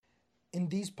In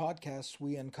these podcasts,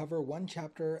 we uncover one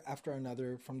chapter after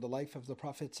another from the life of the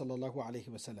Prophet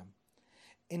ﷺ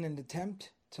in an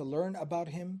attempt to learn about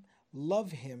him,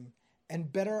 love him,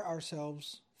 and better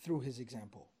ourselves through his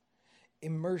example.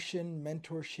 Immersion,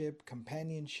 mentorship,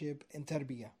 companionship, and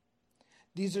tarbiyah.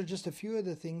 These are just a few of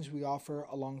the things we offer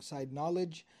alongside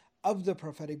knowledge of the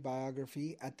prophetic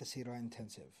biography at the Seerah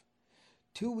Intensive.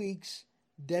 2 weeks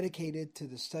dedicated to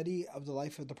the study of the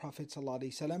life of the Prophet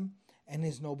ﷺ and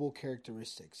his noble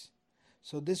characteristics.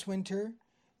 So this winter,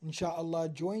 inshallah,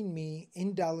 join me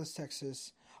in Dallas,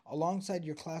 Texas, alongside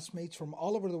your classmates from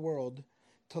all over the world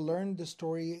to learn the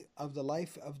story of the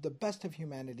life of the best of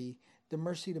humanity, the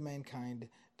mercy to mankind,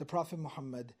 the Prophet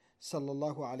Muhammad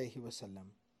sallallahu alaihi wasallam.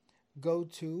 Go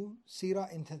to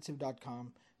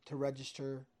seerahintensive.com to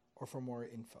register or for more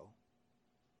info.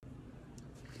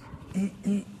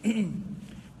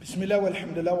 Bismillah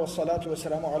walhamdulillah wa salatu wa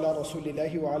salamu ala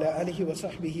rasulillahi wa ala alihi wa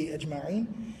sahbihi ajma'in.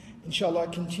 Inshallah,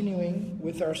 continuing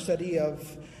with our study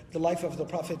of the life of the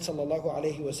Prophet sallallahu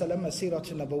alaihi wasallam, Seerah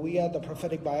Nabawiyyah, the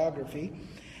prophetic biography.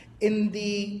 In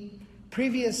the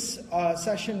previous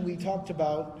session, we talked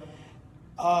about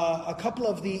a couple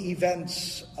of the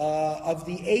events of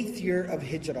the 8th year of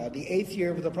Hijrah, the 8th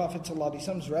year of the Prophet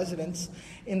ﷺ's residence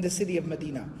in the city of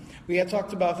Medina. We had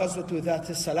talked about Ghazwatu Dhat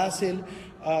al-Salasil,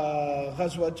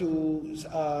 Ghazwatu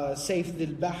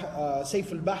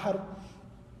Sayf al-Bahr.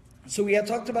 So we had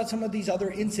talked about some of these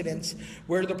other incidents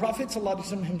where the Prophet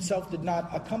ﷺ himself did not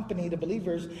accompany the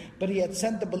believers, but he had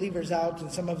sent the believers out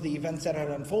in some of the events that had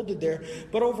unfolded there.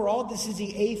 But overall, this is the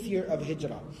 8th year of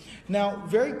Hijrah. Now,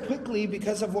 very quickly,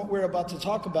 because of what we're about to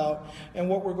talk about and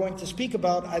what we're going to speak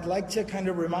about, I'd like to kind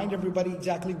of remind everybody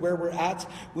exactly where we're at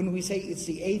when we say it's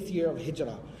the 8th year of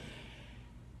Hijrah.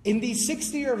 In the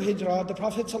 6th year of Hijrah, the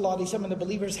Prophet ﷺ and the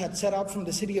believers had set out from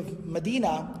the city of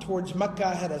Medina towards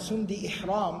Mecca, had assumed the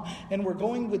ihram, and were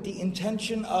going with the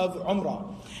intention of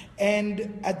Umrah.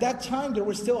 And at that time, there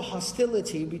was still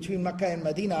hostility between Mecca and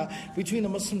Medina, between the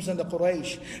Muslims and the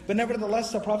Quraysh. But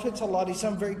nevertheless, the Prophet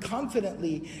ﷺ very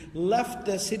confidently left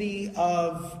the city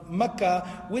of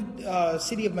Mecca with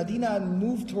city of Medina and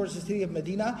moved towards the city of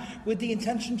Medina with the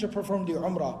intention to perform the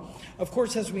Umrah. Of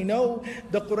course, as we know,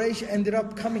 the Quraysh ended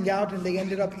up coming out and they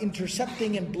ended up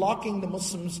intercepting and blocking the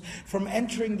Muslims from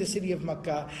entering the city of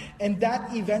Mecca. And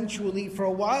that eventually, for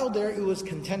a while there, it was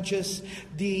contentious.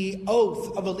 The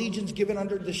oath of allegiance given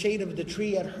under the shade of the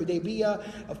tree at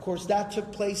Hudaybiyah, of course, that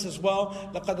took place as well.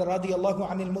 لَقَدْ رَضِيَ اللَّهُ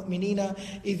عَنِ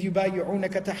الْمُؤْمِنِينَ إِذْ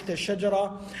يُبَايِعُونَكَ تَحْتَ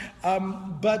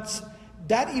الشَّجَرَةِ But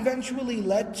that eventually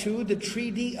led to the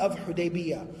Treaty of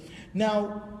Hudaybiyah.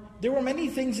 Now, there were many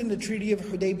things in the Treaty of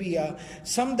Hudaybiyah,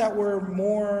 some that were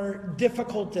more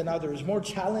difficult than others, more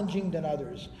challenging than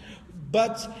others.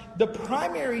 But the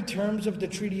primary terms of the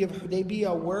Treaty of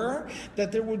Hudaybiyah were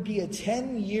that there would be a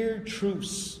 10-year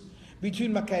truce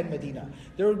between Mecca and Medina.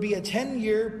 There would be a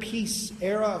 10-year peace,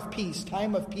 era of peace,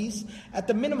 time of peace, at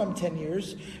the minimum 10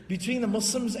 years, between the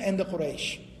Muslims and the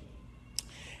Quraysh.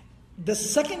 The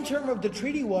second term of the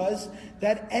treaty was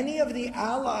that any of the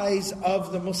allies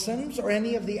of the Muslims or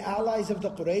any of the allies of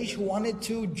the Quraysh who wanted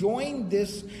to join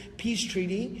this peace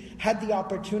treaty had the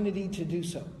opportunity to do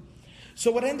so.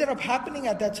 So what ended up happening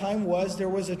at that time was there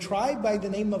was a tribe by the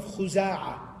name of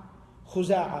Khuza'a.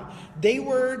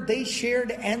 They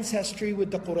shared ancestry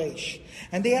with the Quraysh.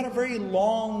 And they had a very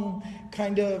long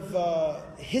kind of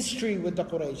history with the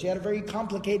Quraysh. They had a very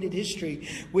complicated history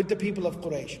with the people of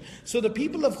Quraysh. So the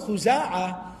people of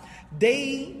Khuza'a,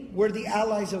 they were the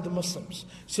allies of the Muslims.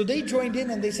 So they joined in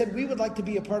and they said, we would like to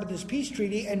be a part of this peace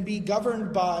treaty and be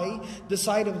governed by the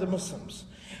side of the Muslims.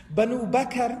 Banu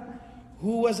Bakr,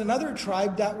 who was another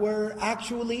tribe that were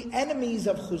actually enemies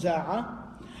of Khuza'a,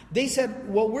 they said,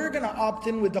 well, we're going to opt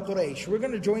in with the Quraysh. We're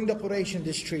going to join the Quraysh in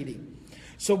this treaty.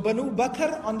 So Banu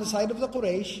Bakr on the side of the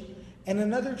Quraysh, and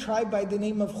another tribe by the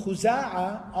name of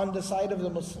Khuza'a on the side of the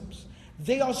Muslims.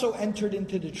 They also entered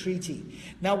into the treaty.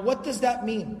 Now what does that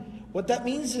mean? What that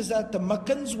means is that the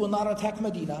Meccans will not attack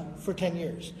Medina for 10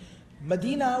 years.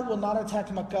 Medina will not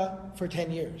attack Mecca for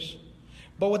 10 years.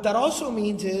 But what that also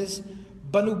means is,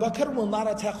 Banu Bakr will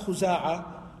not attack Khuza'a.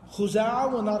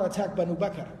 Khuza'a will not attack Banu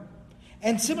Bakr.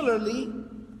 And similarly,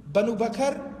 Banu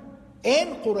Bakr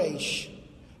and Quraysh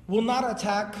will not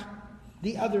attack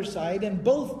the other side, and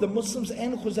both the Muslims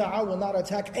and Khuza'a will not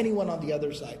attack anyone on the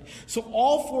other side. So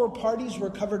all four parties were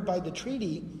covered by the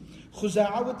treaty.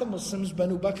 Khuza'a with the Muslims,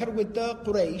 Banu Bakr with the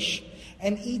Quraysh,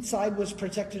 and each side was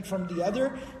protected from the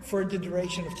other for the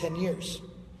duration of 10 years.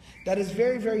 That is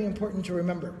very, very important to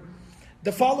remember.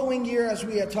 The following year, as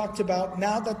we had talked about,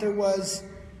 now that there was,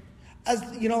 as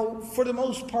you know, for the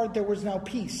most part, there was now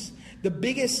peace. The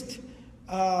biggest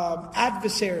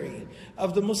adversary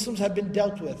of the Muslims had been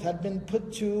dealt with, had been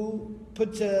put to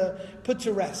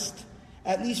rest,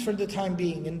 at least for the time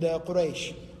being, in the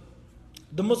Quraysh.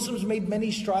 The Muslims made many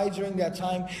strides during that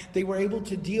time. They were able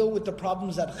to deal with the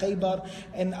problems at Khaybar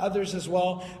and others as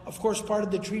well. Of course, part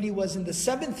of the treaty was in the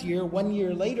 7th year, 1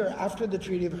 year later, after the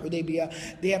Treaty of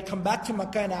Hudaybiyah, they had come back to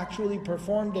Makkah and actually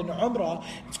performed an Umrah.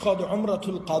 It's called the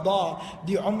Umratul Qada,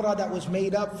 the Umrah that was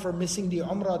made up for missing the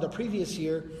Umrah the previous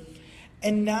year.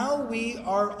 And now we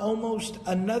are almost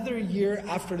another year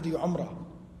after the Umrah.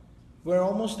 We're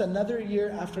almost another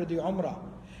year after the Umrah.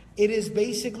 It is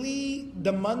basically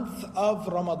the month of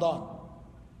Ramadan.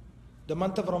 The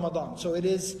month of Ramadan. So it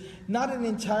is not an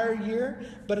entire year,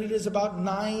 but it is about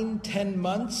 9-10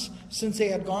 months since they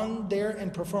had gone there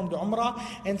and performed Umrah.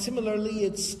 And similarly,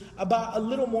 it's about a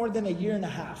little more than a year and a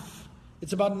half.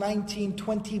 It's about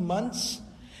 19-20 months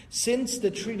since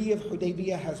the Treaty of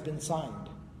Hudaybiyah has been signed.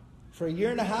 For a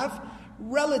year and a half,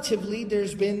 relatively,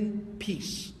 there's been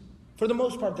peace. For the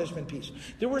most part, there's been peace.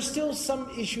 There were still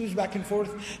some issues back and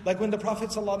forth, like when the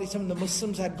Prophet ﷺ, the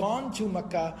Muslims had gone to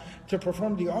Makkah to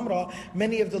perform the Umrah,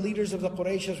 many of the leaders of the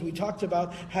Quraysh, as we talked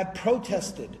about, had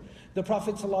protested the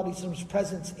Prophet ﷺ's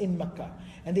presence in Makkah.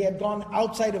 And they had gone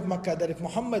outside of Makkah, that if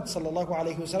Muhammad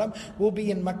ﷺ will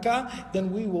be in Makkah,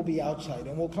 then we will be outside,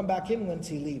 and we'll come back in once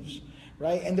he leaves.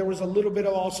 Right? And there was a little bit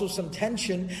of also some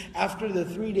tension after the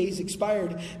 3 days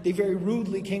expired. They very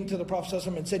rudely came to the Prophet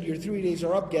ﷺ and said, your 3 days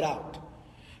are up, get out.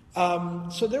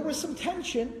 So there was some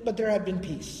tension, but there had been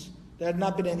peace. There had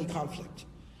not been any conflict.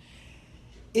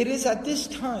 It is at this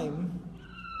time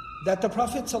that the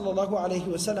Prophet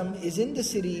ﷺ is in the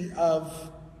city of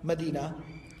Medina.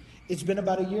 It's been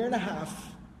about a year and a half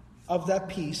of that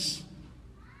peace.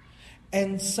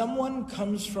 And someone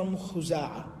comes from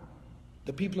Khuza'ah,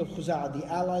 the people of Khuza'ah, the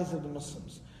allies of the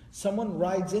Muslims. Someone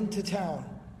rides into town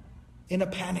in a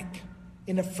panic,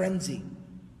 in a frenzy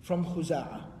from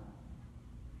Khuza'ah.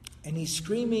 And he's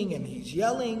screaming and he's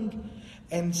yelling.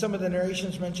 And some of the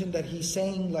narrations mention that he's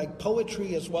saying like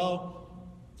poetry as well,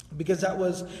 because that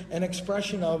was an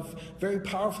expression of very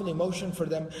powerful emotion for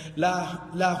them. La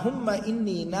humma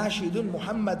inni nashidun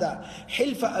Muhammada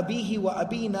hilfa abihi wa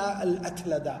abina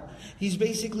al-atlada. He's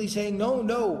basically saying,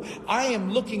 no, I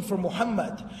am looking for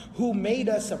Muhammad, who made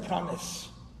us a promise.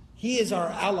 He is our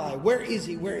ally. Where is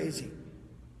he?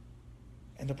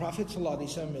 And the Prophet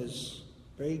ﷺ is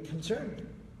very concerned.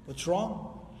 What's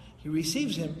wrong? He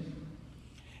receives him.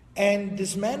 And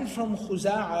this man from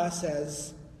Khuza'ah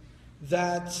says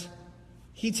that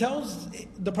he tells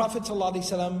the Prophet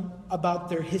ﷺ about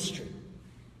their history.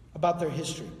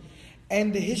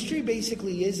 And the history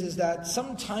basically is that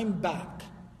some time back,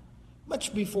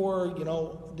 much before,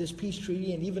 this peace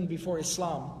treaty and even before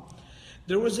Islam,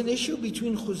 there was an issue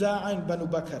between Khuza'ah and Banu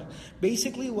Bakr.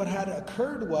 Basically what had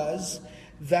occurred was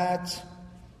that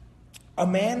a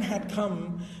man had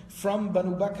come from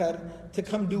Banu Bakr to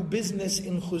come do business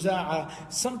in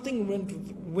Khuza'ah. Something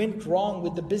went wrong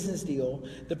with the business deal.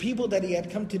 The people that he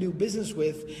had come to do business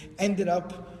with ended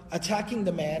up attacking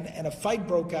the man, and a fight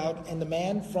broke out, and the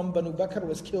man from Banu Bakr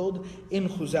was killed in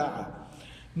Khuza'ah.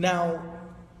 Now,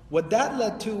 what that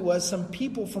led to was some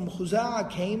people from Khuza'ah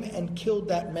came and killed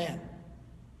that man.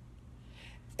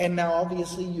 And now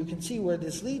obviously you can see where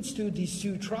this leads to. These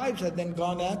two tribes had then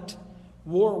gone at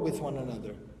war with one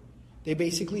another. They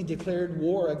basically declared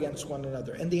war against one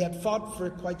another. And they had fought for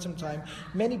quite some time.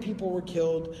 Many people were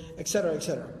killed, etc.,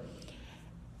 etc.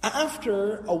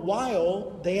 After a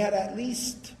while, they had at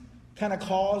least kind of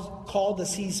called a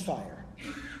ceasefire.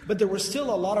 But there was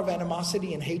still a lot of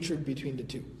animosity and hatred between the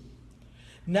two.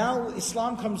 Now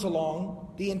Islam comes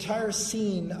along. The entire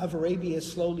scene of Arabia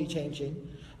is slowly changing.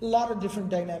 A lot of different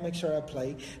dynamics are at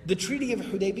play. The Treaty of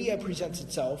Hudaybiyah presents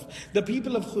itself. The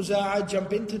people of Khuza'ah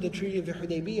jump into the Treaty of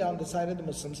Hudaybiyah on the side of the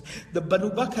Muslims. The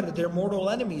Banu Bakr, their mortal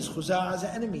enemies, Khuza'ah's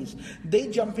enemies, they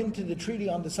jump into the treaty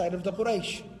on the side of the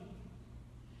Quraysh.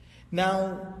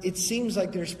 Now, it seems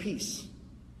like there's peace.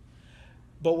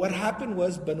 But what happened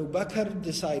was Banu Bakr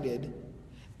decided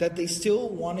that they still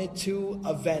wanted to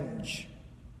avenge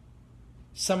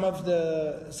some of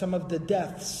the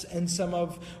deaths and some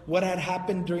of what had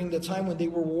happened during the time when they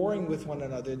were warring with one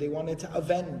another. They wanted to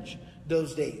avenge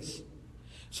those days.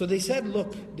 So they said,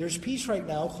 look, there's peace right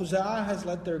now. Khuza'ah has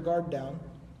let their guard down.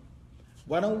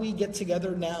 Why don't we get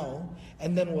together now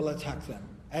and then we'll attack them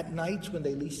at night when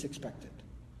they least expect it.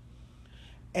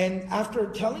 And after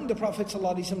telling the Prophet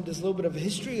ﷺ this little bit of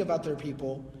history about their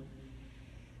people,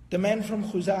 the man from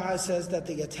Khuza'ah says that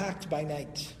they attacked by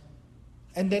night.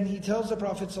 And then he tells the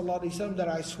Prophet ﷺ that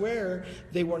I swear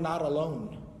they were not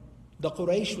alone. The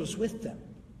Quraysh was with them.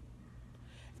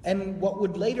 And what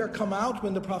would later come out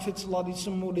when the Prophet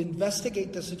ﷺ would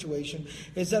investigate the situation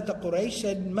is that the Quraysh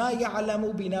said, مَا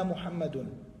يَعْلَمُ بِنَا مُحَمَّدٌ.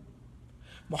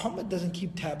 Muhammad doesn't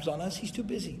keep tabs on us, he's too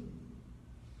busy.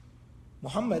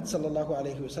 Muhammad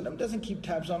ﷺ doesn't keep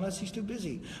tabs on us, he's too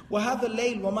busy. وَهَذَا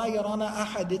اللَّيْلِ وَمَا يَرَانَا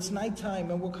أَحَدٍ. It's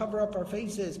nighttime and we'll cover up our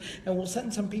faces and we'll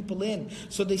send some people in.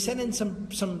 So they sent in some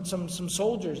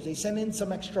soldiers, they sent in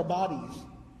some extra bodies.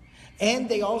 And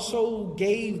they also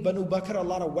gave Banu Bakr a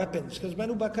lot of weapons, because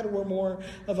Banu Bakr were more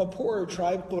of a poorer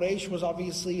tribe. Quraysh was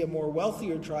obviously a more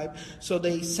wealthier tribe. So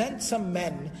they sent some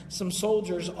men, some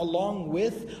soldiers, along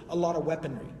with a lot of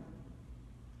weaponry.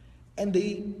 And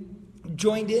they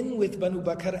joined in with Banu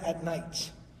Bakr at night.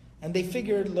 And they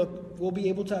figured, look, we'll be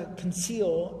able to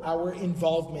conceal our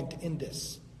involvement in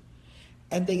this.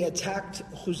 And they attacked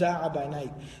Khuza'a by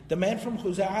night. The man from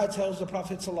Khuza'a tells the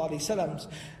Prophet ﷺ,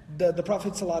 the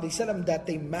Prophet ﷺ that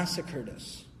they massacred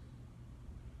us.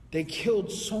 They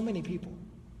killed so many people.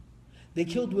 They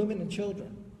killed women and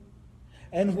children.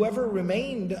 And whoever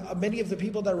remained, many of the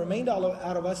people that remained out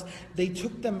of us, they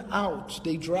took them out.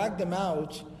 They dragged them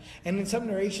out. And in some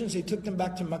narrations, they took them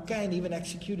back to Mecca and even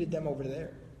executed them over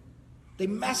there. They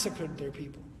massacred their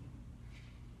people.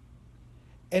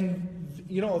 And,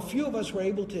 a few of us were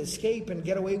able to escape and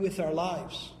get away with our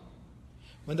lives.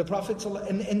 When the Prophet,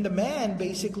 and the man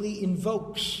basically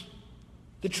invokes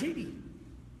the treaty.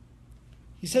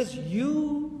 He says,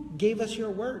 you gave us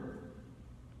your word.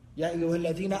 Ya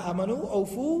ayyuhalladhina amanu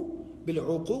awfu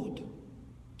bil'uqud.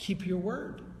 Keep your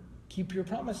word. Keep your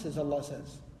promises, Allah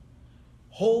says.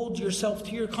 Hold yourself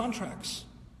to your contracts.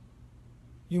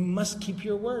 You must keep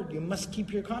your word. You must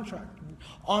keep your contract.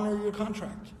 Honor your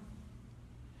contract.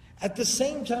 At the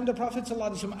same time, the Prophet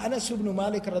ﷺ, Anas ibn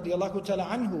Malik radiallahu ta'ala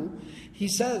anhu, he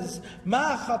says,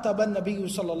 مَا خَطَبَ النَّبِيُّ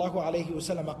صَلَّى اللَّهُ عَلَيْهِ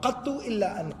وَسَلَّمَ قَطُّ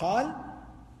إِلَّا أَنْ قَالَ.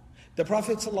 The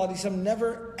Prophet ﷺ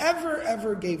never,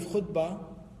 ever gave khutbah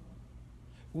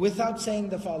without saying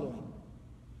the following.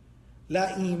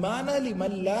 لَا إِيمَانَ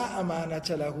لِمَنْ لَا أَمَانَةَ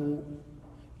لَهُ.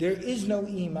 There is no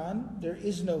iman, there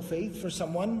is no faith for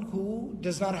someone who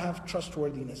does not have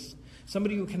trustworthiness.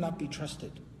 Somebody who cannot be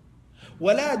trusted.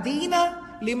 وَلَا دِينَ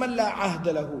لِمَنْ لَا عَهْدَ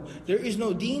لَهُ. There is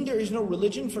no deen, there is no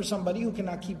religion for somebody who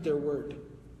cannot keep their word.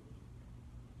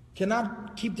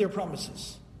 Cannot keep their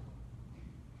promises.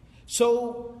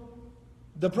 So,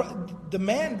 the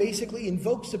man basically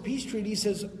invokes the peace treaty. He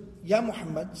says, Ya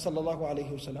Muhammad sallallahu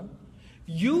alayhi wasallam,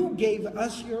 you gave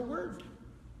us your word.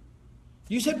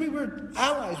 You said we were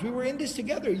allies, we were in this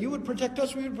together. You would protect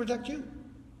us, we would protect you.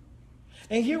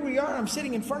 And here we are, I'm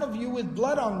sitting in front of you with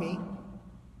blood on me.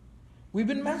 We've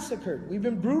been massacred. We've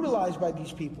been brutalized by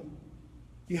these people.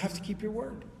 You have to keep your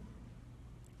word.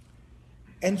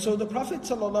 And so the Prophet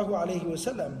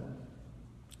ﷺ,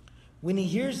 when he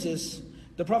hears this,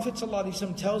 the Prophet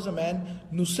ﷺ tells the man,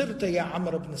 Nusirta ya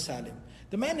Amr ibn Salim.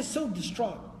 The man is so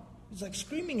distraught. He's like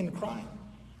screaming and crying.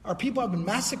 Our people have been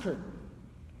massacred.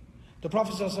 The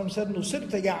Prophet ﷺ said,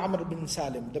 Nusirta ya Amr ibn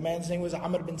Salim. The man's name was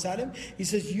Amr ibn Salim. He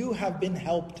says, you have been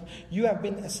helped. You have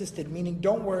been assisted. Meaning,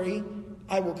 don't worry,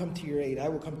 I will come to your aid. I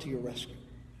will come to your rescue.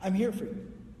 I'm here for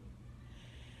you.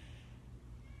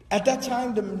 At that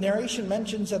time, the narration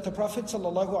mentions that the Prophet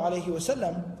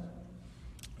ﷺ,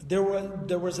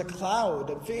 there was a cloud,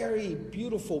 a very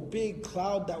beautiful, big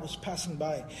cloud that was passing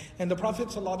by. And the Prophet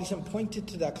ﷺ pointed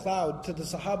to that cloud, to the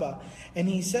Sahaba, and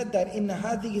he said that, إِنَّ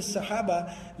هَذِهِ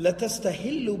السَّحَابَةِ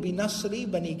لَتَسْتَهِلُّ بِنَصْرِ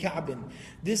بَنِي كَعْبٍ.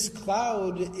 This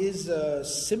cloud is a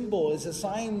symbol, is a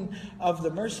sign of the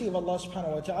mercy of Allah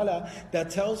subhanahu wa ta'ala that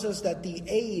tells us that the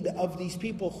aid of these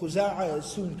people, Khuza'a, is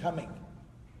soon coming.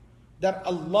 That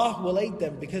Allah will aid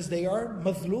them because they are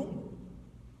mazloom.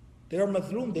 They are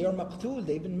mazloom, they are maqtul,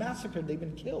 they've been massacred, they've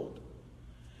been killed.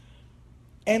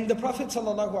 And the Prophet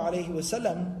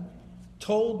ﷺ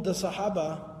told the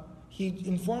Sahaba, he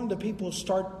informed the people,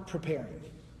 start preparing.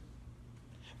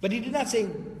 But he did not say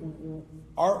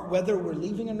whether we're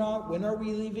leaving or not, when are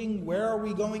we leaving, where are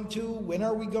we going to, when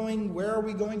are we going, where are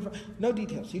we going from? No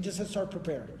details, he just said start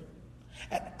preparing.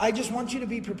 I just want you to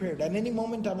be prepared. At any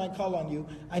moment I might call on you,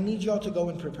 I need you all to go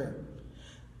and prepare.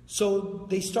 So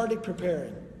they started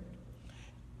preparing.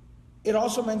 It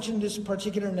also mentioned this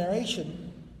particular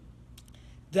narration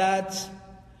that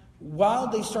while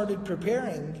they started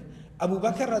preparing, Abu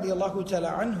Bakr radiallahu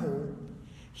ta'ala anhu,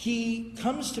 he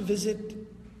comes to visit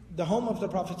the home of the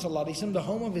Prophet ﷺ, the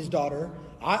home of his daughter,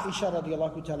 Aisha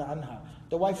radiallahu ta'ala anha,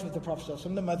 the wife of the Prophet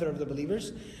ﷺ, the mother of the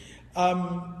believers.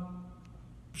 Abu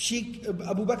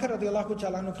Bakr radiallahu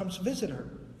ta'ala anhu comes to visit her.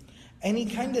 And he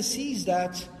kind of sees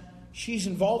that she's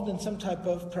involved in some type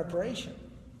of preparation.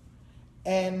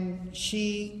 And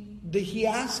he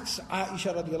asks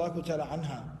Aisha radiallahu ta'ala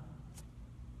anha,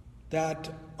 that,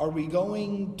 are we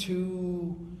going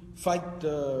to fight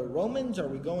the Romans? Are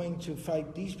we going to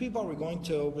fight these people? Are we going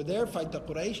to over there fight the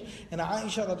Quraysh? And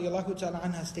Aisha radiallahu ta'ala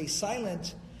anha stays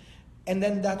silent. And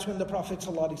then that's when the Prophet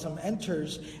ﷺ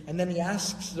enters, and then he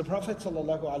asks the Prophet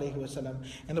ﷺ,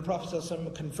 and the Prophet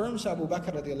ﷺ confirms to Abu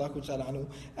Bakr radiallahu ta'ala anhu,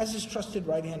 as his trusted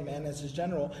right-hand man, as his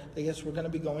general, that yes, we're going to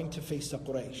be going to face the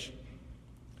Quraysh.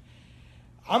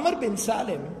 Amr bin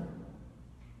Salim,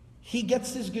 he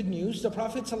gets this good news. The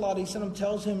Prophet ﷺ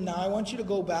tells him, now I want you to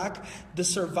go back, the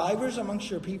survivors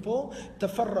amongst your people,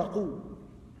 tafarraqu.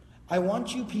 I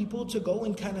want you people to go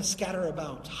and kind of scatter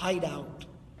about, hide out.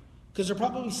 Because they're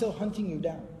probably still hunting you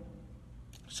down.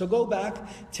 So go back,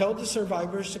 tell the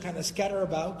survivors to kind of scatter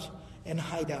about and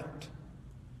hide out,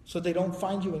 so they don't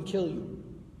find you and kill you.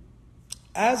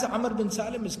 As Amr bin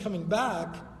Salim is coming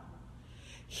back,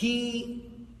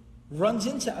 he runs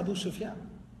into Abu Sufyan.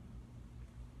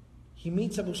 He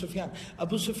meets Abu Sufyan.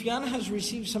 Abu Sufyan has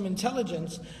received some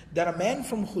intelligence that a man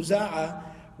from Khuza'ah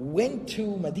went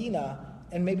to Medina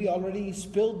and maybe already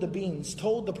spilled the beans,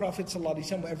 told the Prophet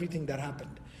ﷺ everything that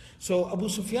happened. So Abu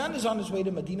Sufyan is on his way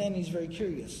to Medina and he's very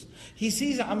curious. He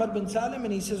sees Amr bin Salim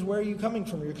and he says, where are you coming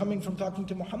from? You're coming from talking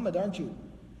to Muhammad, aren't you?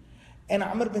 And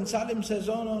Amr bin Salim says,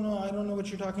 oh no, I don't know what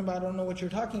you're talking about. I don't know what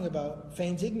you're talking about.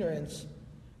 Feigns ignorance.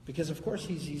 Because of course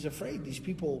he's afraid. These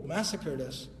people massacred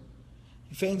us.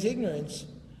 He feigns ignorance.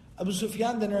 Abu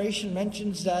Sufyan, the narration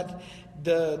mentions that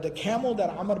the camel that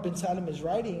Amr bin Salim is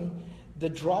riding, the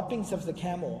droppings of the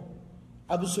camel,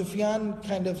 Abu Sufyan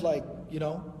kind of like,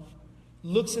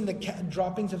 looks in the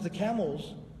droppings of the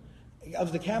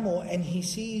camel, and he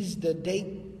sees the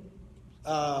date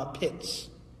pits.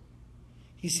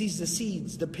 He sees the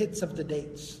seeds, the pits of the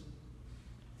dates.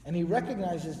 And he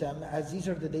recognizes them as these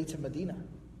are the dates of Medina.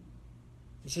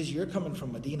 He says, you're coming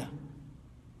from Medina.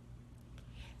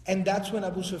 And that's when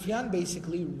Abu Sufyan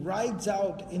basically rides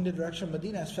out in the direction of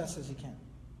Medina as fast as he can.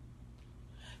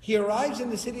 He arrives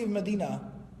in the city of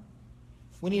Medina.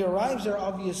 When he arrives there,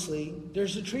 obviously,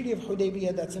 there's a treaty of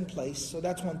Hudaybiyah that's in place, so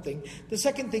that's one thing. The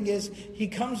second thing is, he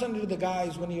comes under the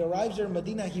guise, when he arrives there in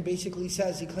Medina, he basically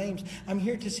says, he claims, I'm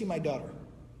here to see my daughter.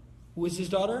 Who is his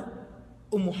daughter?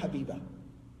 Habiba.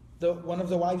 One of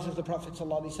the wives of the Prophet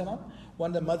ﷺ, one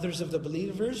of the mothers of the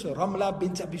believers, Ramla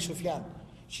bint Abi Sufyan.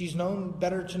 She's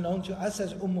better known to us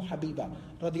as Habiba,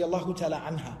 radiallahu ta'ala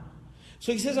anha.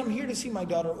 So he says, I'm here to see my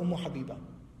daughter, Habiba.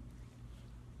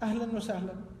 Ahlan wa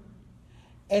sahlan.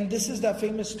 And this is that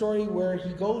famous story where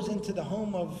he goes into the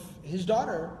home of his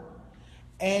daughter,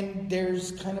 and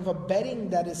there's kind of a bedding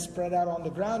that is spread out on the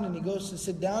ground, and he goes to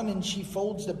sit down, and she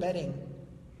folds the bedding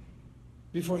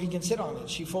before he can sit on it.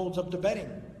 She folds up the bedding.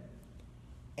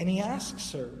 And he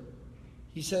asks her,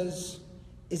 he says,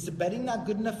 is the bedding not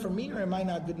good enough for me, or am I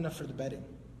not good enough for the bedding?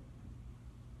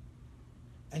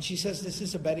 And she says, this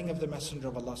is the bedding of the Messenger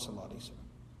of Allah sallallahu alaihi wasallam.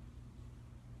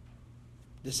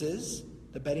 This is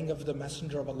the bedding of the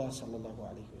Messenger of Allah sallallahu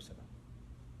alaihi wasallam.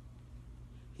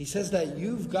 He says that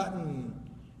you've gotten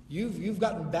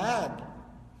bad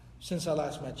since I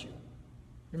last met you.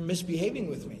 You're misbehaving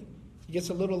with me. He gets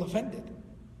a little offended.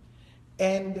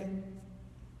 And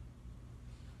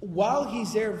while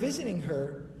he's there visiting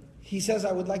her, he says,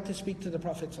 I would like to speak to the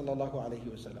Prophet sallallahu alaihi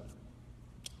wasallam.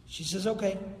 She says,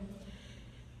 okay.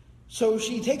 So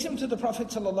she takes him to the Prophet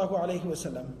sallallahu alaihi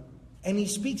wasallam, and he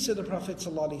speaks to the Prophet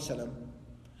sallallahu alaihi wasallam.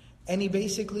 And he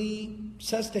basically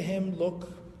says to him,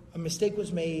 look, a mistake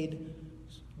was made,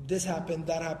 this happened,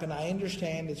 that happened, I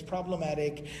understand, it's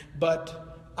problematic,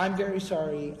 but I'm very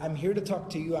sorry, I'm here to talk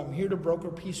to you, I'm here to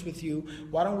broker peace with you,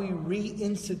 why don't we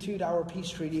reinstitute our peace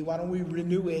treaty, why don't we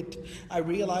renew it, I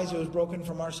realize it was broken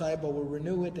from our side, but we'll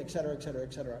renew it, etc., etc.,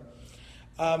 etc.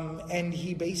 And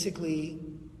he basically,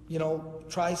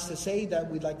 tries to say that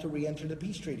we'd like to re-enter the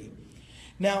peace treaty.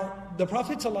 Now, the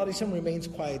Prophet ﷺ remains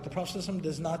quiet. The Prophet ﷺ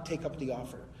does not take up the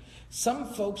offer. Some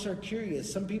folks are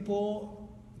curious. Some people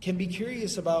can be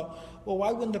curious about, well,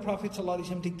 why wouldn't the Prophet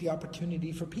ﷺ take the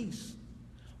opportunity for peace?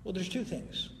 Well, there's two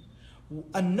things.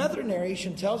 Another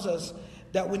narration tells us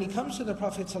that when he comes to the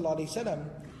Prophet ﷺ,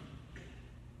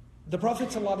 the Prophet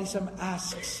ﷺ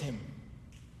asks him,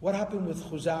 what happened with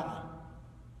Khuza'ah?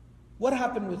 What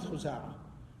happened with Khuza'ah?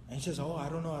 And he says, oh, I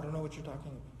don't know what you're talking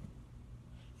about.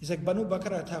 He's like, Banu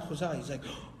Bakr ata Khuza'ah. He's like,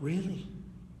 oh, really?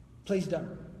 Place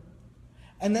done.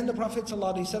 And then the Prophet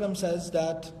ﷺ says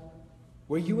that,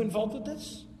 were you involved with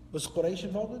this? Was Quraysh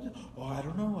involved with it? Oh, I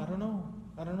don't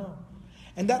know.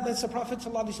 And that lets the Prophet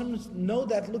ﷺ know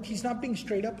that, look, he's not being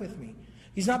straight up with me.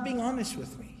 He's not being honest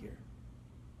with me here.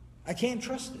 I can't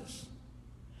trust this.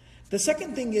 The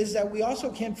second thing is that we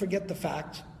also can't forget the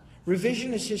fact,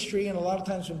 revisionist history, and a lot of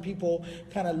times when people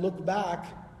kind of look back,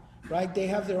 right? They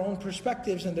have their own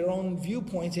perspectives and their own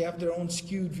viewpoints. They have their own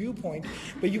skewed viewpoint.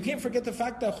 But you can't forget the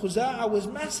fact that Khuza'a was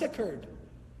massacred.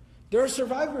 There are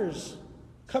survivors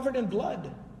covered in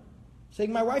blood,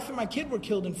 saying, my wife and my kid were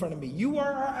killed in front of me. You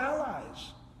are our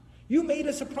allies. You made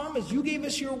us a promise. You gave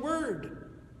us your word.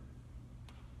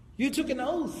 You took an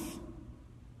oath.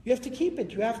 You have to keep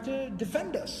it. You have to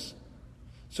defend us.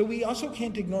 So we also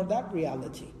can't ignore that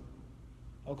reality.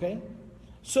 Okay?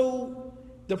 So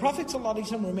the Prophet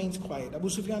ﷺ remains quiet. Abu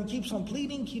Sufyan keeps on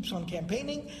pleading, keeps on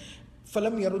campaigning.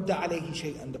 فَلَمْ يَرُدَّ عَلَيْهِ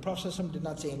شَيْئًا. The Prophet ﷺ did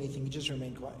not say anything. He just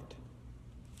remained quiet.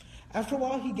 After a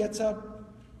while, he gets up,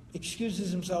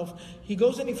 excuses himself. He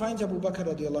goes and he finds Abu Bakr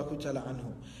radiallahu ta'ala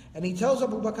anhu. And he tells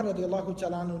Abu Bakr radiallahu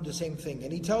ta'ala anhu the same thing.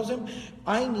 And he tells him,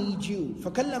 I need you.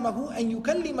 فَكَلَّمَهُ أَن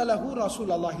يُكَلِّمَ لَهُ رَسُولَ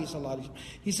اللَّهِ صَلَّى اللَّهِ عَلَيْهِ وسلم.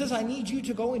 He says, I need you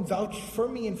to go and vouch for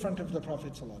me in front of the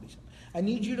Prophet sallallahu alaihi wasallam. I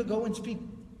need you to go and speak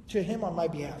to him on my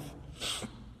behalf.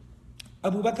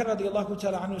 Abu Bakr radiallahu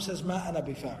ta'ala anhu says, مَا أَنَا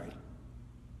بِفَاعِلٍ.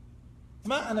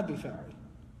 مَا أَنَا بِفَاعِلٍ.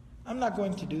 I'm not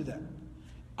going to do that.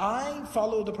 I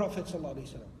follow the Prophet sallallahu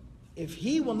alaihi wasallam. If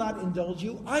he will not indulge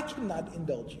you, I cannot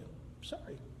indulge you.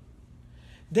 Sorry.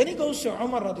 Then he goes to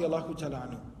Umar radiallahu ta'ala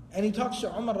anhu. And he talks to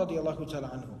Umar radiallahu ta'ala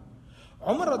anhu.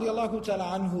 Umar radiallahu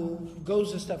ta'ala anhu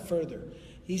goes a step further.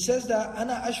 He says that,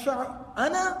 أَنَا أَشْفَعُ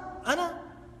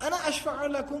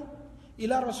لَكُمْ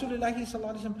إِلَى رَسُولِ اللَّهِ صَلَّى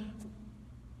اللَّهِ عَلَيْهِ وسلم.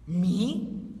 Me?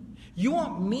 You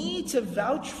want me to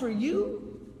vouch for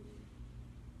you?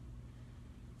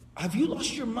 Have you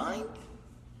lost your mind?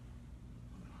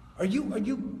 Are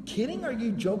you kidding? Are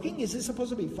you joking? Is this supposed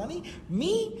to be funny?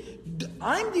 Me?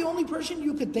 I'm the only person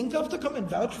you could think of to come and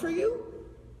vouch for you?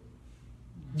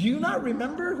 Do you not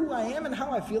remember who I am and how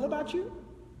I feel about you?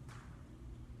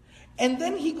 And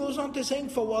then he goes on to saying,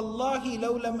 فَوَاللَّهِ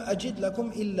لَوْ لَمْ أَجِدْ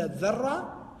لَكُمْ إِلَّا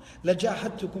الذَّرَّةَ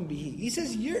لَجَاهَدْتُكُمْ بِهِ. He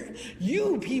says,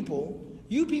 you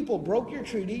people broke your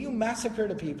treaty, you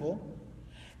massacred the people.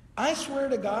 I swear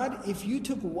to God, if you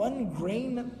took one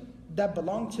grain that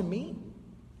belonged to me,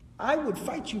 I would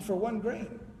fight you for one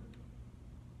grain.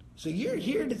 So you're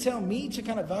here to tell me to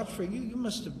kind of vouch for you. You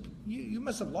must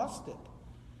have lost it.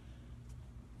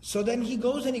 So then he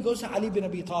goes to Ali bin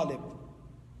Abi Talib,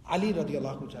 Ali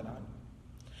radiallahu ta'ala anhu.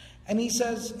 And he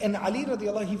says, and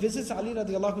he visits Ali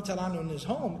radiallahu ta'ala anhu in his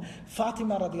home.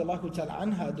 Fatima radiallahu ta'ala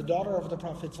anha, the daughter of the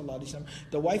Prophet sallallahu alaihi wasallam,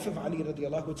 the wife of Ali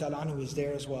radiallahu ta'ala anhu, is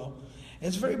there as well. And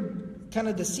it's very,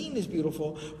 the scene is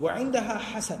beautiful. وَعِنْدَهَا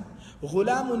حَسَنٌ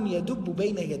غُلَامٌ يَدُبُّ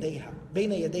بَيْنَ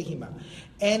يَدَيْهِمَا.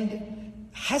 And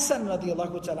Hassan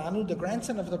radiallahu ta'ala anhu, the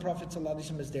grandson of the Prophet sallallahu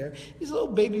alaihi wasallam, is there. He's a little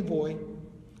baby boy.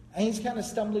 And he's kind of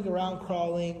stumbling around,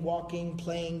 crawling, walking,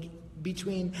 playing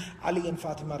between Ali and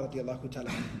Fatima radiallahu ta'ala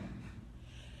anhu.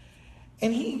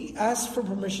 And he asks for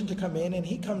permission to come in, and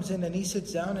he comes in and he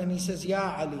sits down and he says,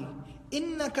 Ya Ali,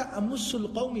 إِنَّكَ أَمُسُّ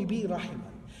الْقَوْمِ بِي رَحِمًا.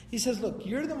 He says, look,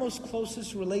 you're the most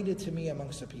closest related to me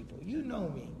amongst the people. You know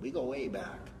me. We go way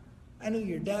back. I know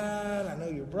your dad. I know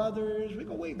your brothers. We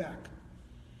go way back.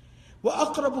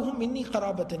 وَأَقْرَبُهُمْ مِنِّي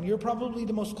قَرَابَةً. You're probably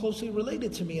the most closely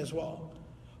related to me as well.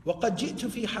 وَقَدْ جِئْتُ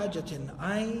فِي حَاجَةٍ.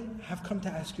 I have come to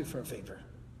ask you for a favor.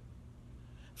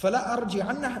 فَلَا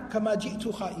أَرْجِعَنَّ كَمَا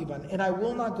جِئْتُ خَائِبًا. And I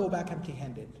will not go back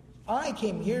empty-handed. I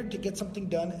came here to get something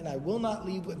done, and I will not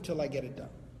leave until I get it done.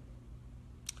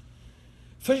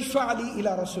 فَاجْفَعْ لِي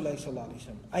إِلَى رَسُولِ اللَّهِ صَلَّى اللَّهِ عَلَيْهِ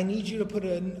وسلم. I need you to put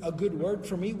in a good word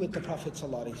for me with the Prophet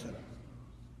sallallahu alaihi wasallam.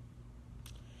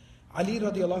 Ali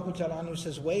radiallahu ta'ala anhu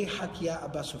says, وَيْحَكْ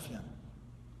يَا أَبَا سُفْيَانَ.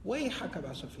 وَيْحَكْ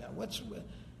أَبَا سُفْيَانَ.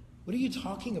 What are you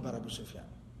talking about, Abu Sufyan?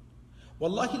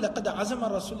 وَاللَّهِ لَقَدْ عَزَمَ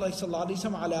رَسُولُ اللَّهِ صَلَّى اللَّهِ عَلَيْهِ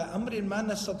وسلم عَلَى أَمْرٍ مَا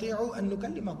نَسْتَطِيعُ أَن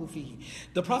نُكَلِّمَهُ فِيهِ.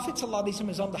 The Prophet sallallahu alaihi wasallam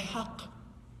is on the haqq.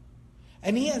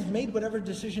 And he has made whatever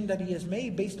decision that he has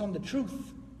made based on the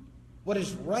truth. What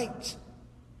is right.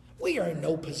 We are in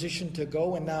no position to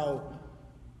go and now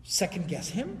second guess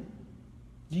him.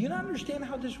 Do you not understand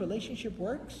how this relationship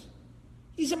works?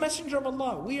 He's a messenger of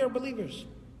Allah. We are believers.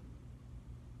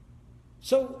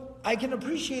 So I can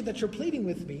appreciate that you're pleading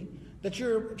with me, that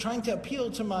you're trying to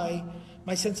appeal to my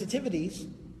sensitivities.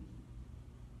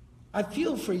 I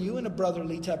feel for you in a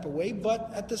brotherly type of way,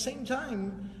 but at the same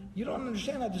time, you don't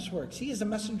understand how this works. He is a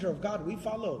messenger of God. We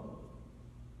follow.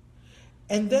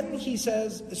 And then he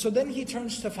says, so then he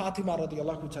turns to Fatima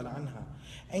radiallahu ta'ala anha,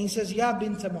 and he says, Ya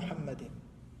binta Muhammadin,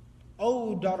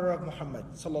 O daughter of Muhammad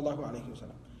sallallahu alayhi wa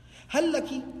sallam, هل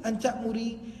لك أن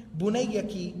تأمري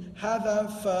بنيك هذا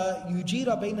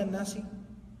فيجير بين الناس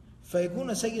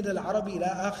فيكون سيد العرب إلى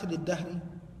آخر الدهر.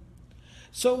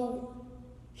 So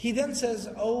he then says,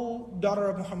 O daughter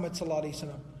of Muhammad sallallahu alayhi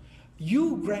wa sallam,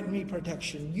 you grant me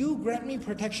protection. You grant me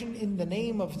protection in the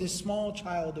name of this small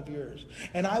child of yours.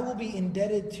 And I will be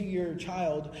indebted to your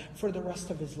child for the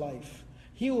rest of his life.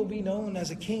 he will be known as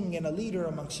a king and a leader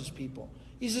amongst his people.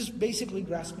 He's just basically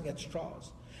grasping at straws.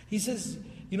 He says,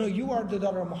 you are the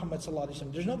daughter of Muhammad sallallahu alaihi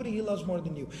wasallam. There's nobody he loves more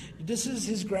than you. This is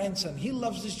his grandson. He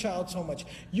loves this child so much.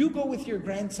 You go with your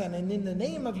grandson, and in the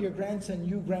name of your grandson,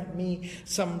 you grant me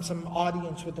some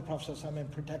audience with the Prophet sallallahu alaihi wasallam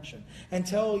and protection. And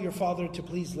tell your father to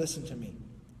please listen to me.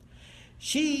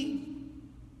 She,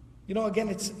 again,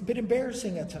 it's a bit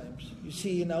embarrassing at times. You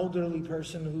see an elderly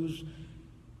person who's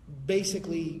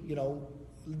basically,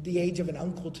 the age of an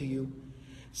uncle to you.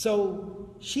 So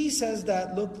she says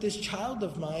that, look, this child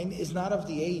of mine is not of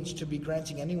the age to be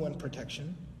granting anyone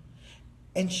protection.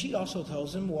 And she also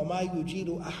tells him, وَمَا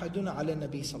يُجِيرُ أَحَدٌ عَلَى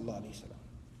النَّبِي صَلَّى اللَّهُ عَلَيْهِ وسلم.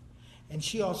 And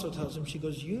she also tells him, she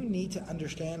goes, you need to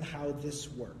understand how this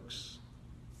works.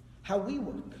 How we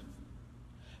work.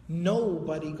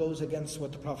 Nobody goes against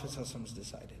what the Prophet ﷺ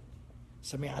decided.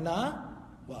 سَمِعْنَا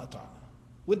وَأَطَعْنَا.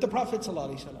 With the Prophet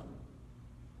ﷺ.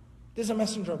 This is a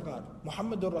messenger of God.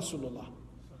 Muhammadur Rasulullah.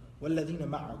 وَالَّذِينَ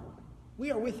مَعَهُ.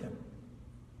 We are with him.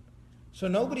 So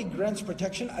nobody grants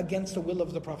protection against the will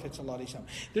of the Prophet ﷺ.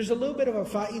 There's a little bit of a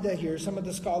fa'idah here. Some of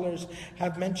the scholars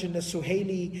have mentioned, as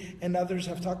Suhaili and others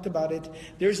have talked about it.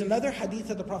 There's another hadith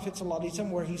of the Prophet ﷺ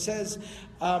where he says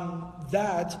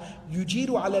that يُجِيرُ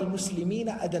عَلَى الْمُسْلِمِينَ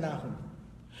أَدْنَاهُمْ.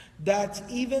 That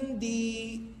even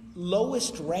the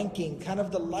lowest ranking, kind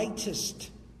of the lightest,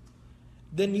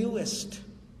 the newest,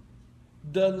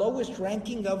 the lowest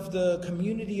ranking of the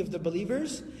community of the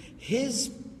believers,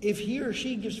 if he or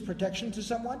she gives protection to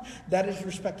someone, that is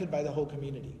respected by the whole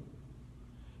community.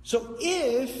 So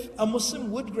if a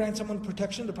Muslim would grant someone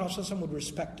protection, the Prophet ﷺ would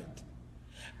respect it.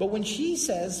 But when she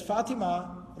says,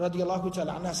 Fatima radiallahu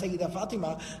ta'ala anha, Sayyida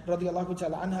Fatima radiallahu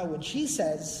ta'ala anha, when she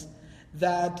says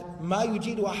that ma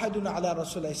yujidu ahadun ala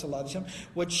Rasulullah sallallahu alaihi wasallam,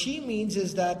 what she means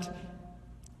is that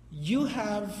you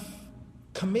have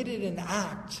committed an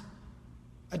act,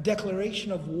 a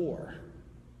declaration of war.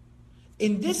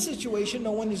 In this situation,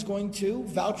 no one is going to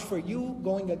vouch for you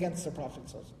going against the Prophet.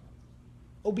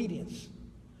 Obedience.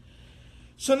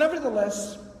 So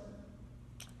nevertheless,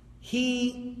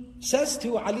 he says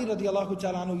to Ali radiallahu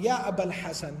ta'ala anhu, Ya Abul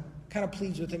Hasan, kind of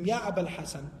pleads with him, Ya Abul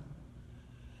Hasan.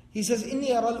 He says,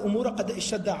 Inni ara al-umura qad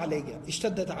ishtaddat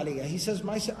alayya. He says,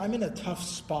 I'm in a tough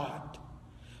spot.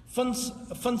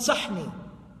 Fansahni.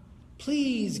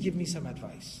 Please give me some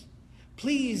advice.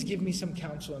 Please give me some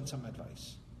counsel and some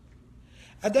advice.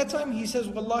 At that time he says,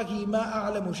 Wallahi ma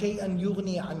a'lamu shay'an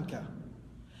yughni anka.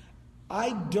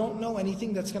 I don't know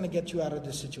anything that's going to get you out of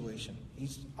this situation.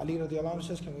 Ali radiallahu anhu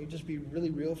says, can we just be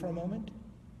really real for a moment?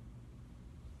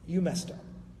 You messed up.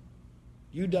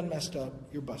 You done messed up.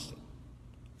 You're busted.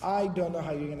 I don't know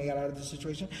how you're going to get out of this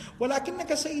situation. وَلَكِنَّكَ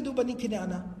سَيِّدُ بَنِي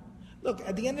كِنَانَةَ. Look,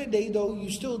 at the end of the day though,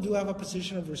 you still do have a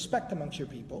position of respect amongst your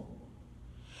people.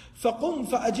 فَقُمْ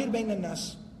فَأَجِرْ بَيْنَ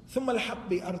النَّاسِ ثُمَّ الْحَقْ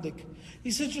بِأَرْضِكَ.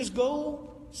 He says, just go,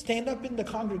 stand up in the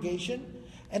congregation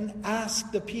and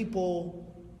ask the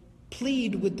people,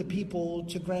 plead with the people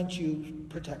to grant you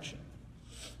protection.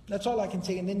 That's all I can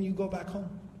say, and then you go back home.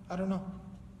 I don't know.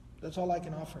 That's all I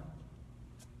can offer.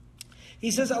 He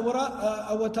says, أَوَتَرَى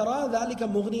ذَلِكَ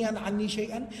مُغْنِيًا عَنِّي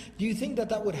شَيْئًا. Do you think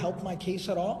that would help my case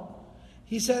at all?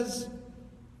 He says,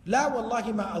 لَا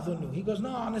وَاللَّهِ مَا أَظُنُّ. He goes, no,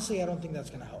 honestly, I don't think that's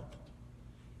going to help.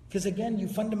 Because again, you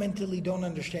fundamentally don't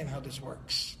understand how this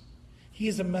works. He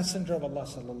is a messenger of Allah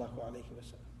sallallahu alayhi wa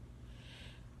sallam.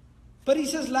 But he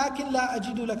says, لَكِنْ لَا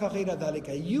أَجِدُ لَكَ غَيْرَ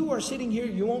ذَلِكَ. You are sitting here,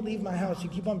 you won't leave my house. You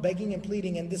keep on begging and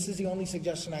pleading, and this is the only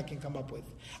suggestion I can come up with.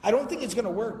 I don't think it's going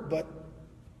to work, but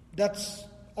that's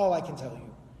all I can tell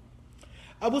you.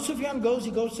 Abu Sufyan goes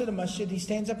to the masjid, he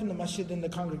stands up in the masjid in the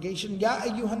congregation. Ya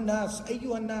ayyuhan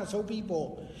nas, O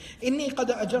people. Inni qad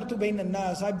ajartu bayna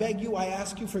nas. I beg you, I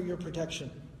ask you for your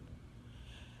protection.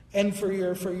 And for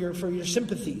your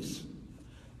sympathies.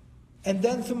 And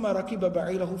then ثُمَّ رَكِبَ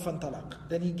بَعِيرَهُ فَانْطَلَقَ.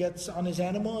 Then he gets on his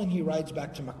animal and he rides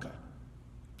back to Mecca.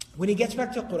 When he gets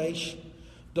back to Quraysh,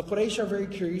 the Quraysh are very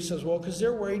curious as well, because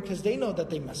they're worried, because they know that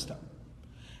they messed up.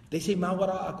 They say, مَا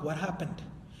وَرَاءَكَ. What happened?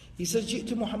 He says, جِئْتُ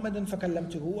مُحَمَّدًا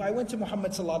فَكَلَّمْتُهُ. I went to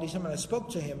Muhammad sallallahu alaihi wasallam and I spoke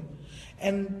to him,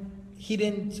 and he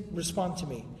didn't respond to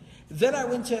me. Then I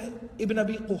went to Ibn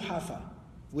Abi Quhafa,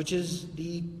 which is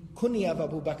the kunya of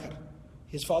Abu Bakr.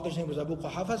 His father's name was Abu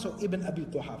Quhafa, so Ibn Abi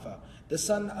Quhafa, the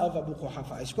son of Abu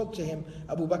Quhafa. I spoke to him,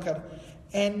 Abu Bakr,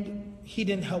 and he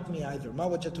didn't help me either. Ma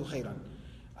wajatu khayran.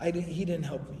 He didn't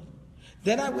help me.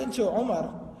 Then I went to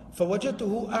Umar,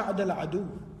 فَوَجَدْتُهُ أَعْدَ الْعَدُوِ.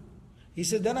 He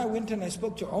said, then I went and I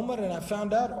spoke to Umar, and I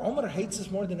found out Umar hates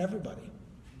us more than everybody.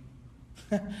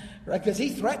 Right? Because he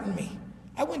threatened me.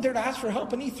 I went there to ask for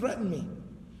help, and he threatened me.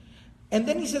 And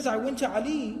then he says, I went to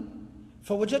Ali,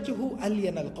 فَوَجَدْتُهُ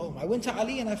أَلْيَنَ الْقَوْمِ. I went to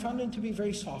Ali and I found him to be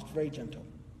very soft, very gentle.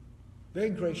 very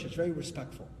gracious, very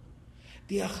respectful.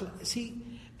 The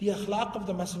akhlaq of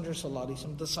the Messenger sallallahu alaihi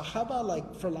wasallam, the Sahaba,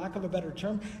 like for lack of a better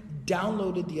term,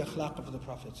 downloaded the akhlaq of the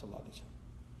Prophet sallallahu alaihi wasallam.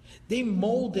 They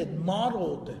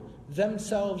modeled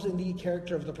themselves in the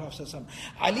character of the Prophet sallallahu alaihi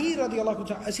wasallam. Ali radiallahu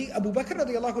ta'ala, Abu Bakr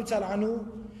radiallahu ta'ala anhu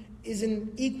is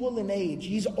an equal in age.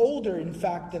 He's older, in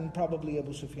fact, than probably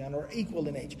Abu Sufyan, or equal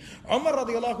in age. Umar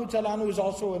radiallahu ta'ala anhu is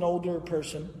also an older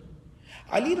person.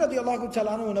 Ali radiallahu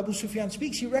ta'ala anhu, when Abu Sufyan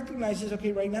speaks, he recognizes,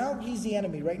 okay, right now he's the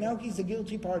enemy, right now he's the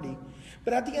guilty party.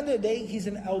 But at the end of the day, he's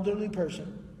an elderly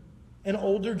person, an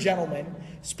older gentleman,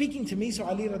 speaking to me, so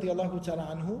Ali radiallahu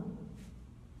ta'ala anhu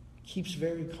keeps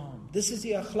very calm. This is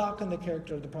the akhlaq and the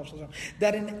character of the Prophet ﷺ.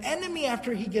 That an enemy,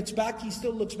 after he gets back, he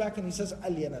still looks back and he says,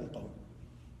 Aliyana al-qawm.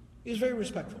 He's very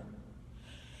respectful.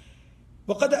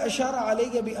 وَقَدْ أَشَارَ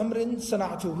عَلَيَّ بِأَمْرٍ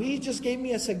صَنَعْتُهُ. He just gave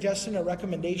me a suggestion, a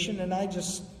recommendation, and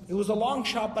it was a long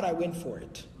shot, but I went for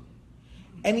it.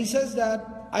 And he says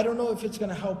that, I don't know if it's going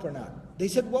to help or not. They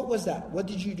said, what was that? What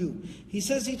did you do? He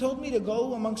says, he told me to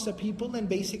go amongst the people and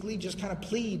basically just kind of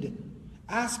plead,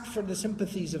 ask for the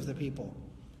sympathies of the people.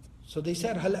 So they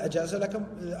said, هل أجاز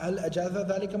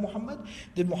ذلك Muhammad?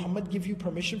 Did Muhammad give you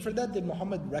permission for that? Did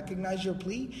Muhammad recognize your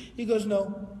plea? He goes,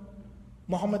 no.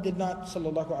 Muhammad did not,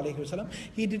 sallallahu alayhi wasallam.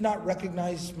 He did not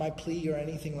recognize my plea or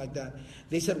anything like that.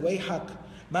 They said, وَيْحَقْ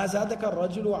مَا زَادَكَ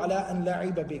الرَّجُلُ عَلَىٰ أَنْ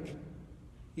لَعِبَ بِكَ.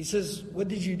 He says, what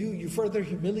did you do? You further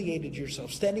humiliated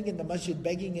yourself, standing in the masjid,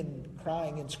 begging and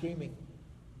crying and screaming.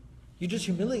 You just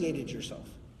humiliated yourself.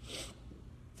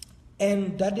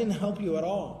 And that didn't help you at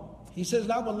all. He says,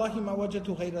 لا والله ما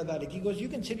وجدت غير ذلك. He goes, you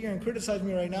can sit here and criticize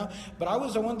me right now, but I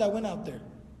was the one that went out there.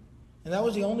 And that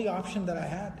was the only option that I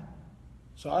had.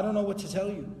 So I don't know what to tell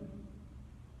you.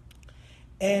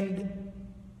 And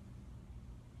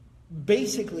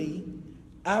basically,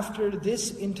 after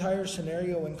this entire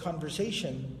scenario and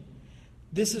conversation,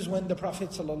 this is when the Prophet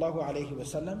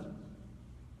ﷺ,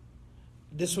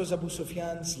 this was Abu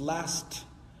Sufyan's last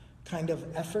kind of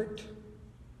effort,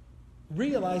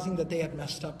 realizing that they had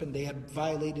messed up and they had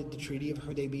violated the treaty of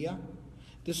Hudaybiyah.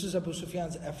 This was Abu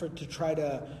Sufyan's effort to try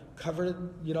to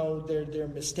cover, their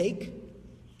mistake.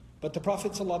 But the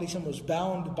Prophet ﷺ was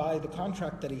bound by the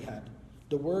contract that he had,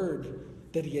 the word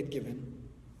that he had given,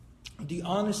 the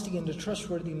honesty and the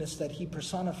trustworthiness that he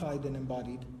personified and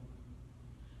embodied.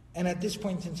 And at this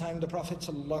point in time, the Prophet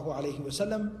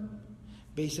ﷺ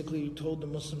basically told the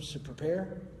Muslims to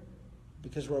prepare,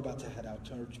 because we're about to head out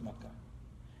towards Makkah.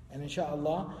 And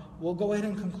inshallah, we'll go ahead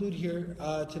and conclude here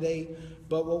today.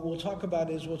 But what we'll talk about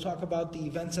the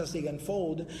events as they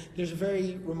unfold. There's a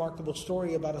very remarkable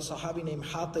story about a Sahabi named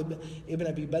Hatib ibn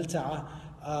Abi Balta'a.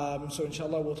 So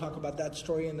inshallah, we'll talk about that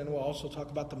story, and then we'll also talk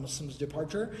about the Muslims'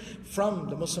 departure from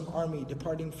the Muslim army,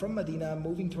 departing from Medina,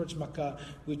 moving towards Makkah,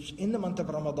 which in the month of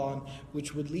Ramadan,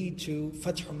 which would lead to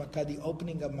Fath Makkah, the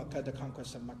opening of Makkah, the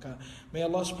conquest of Makkah. May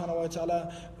Allah subhanahu wa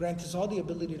ta'ala grant us all the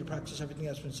ability to practice everything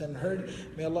that's been said and heard.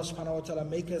 May Allah subhanahu wa ta'ala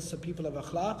make us the people of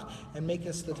akhlaq, and make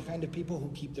us the kind of people who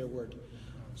keep their word.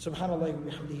 Subhanallah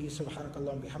wa bihamdihi,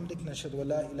 subhanakallah wa bihamdik, nashhadu wa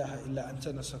la ilaha illa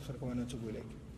anta, nastaghfiruka wa natubu ilayk.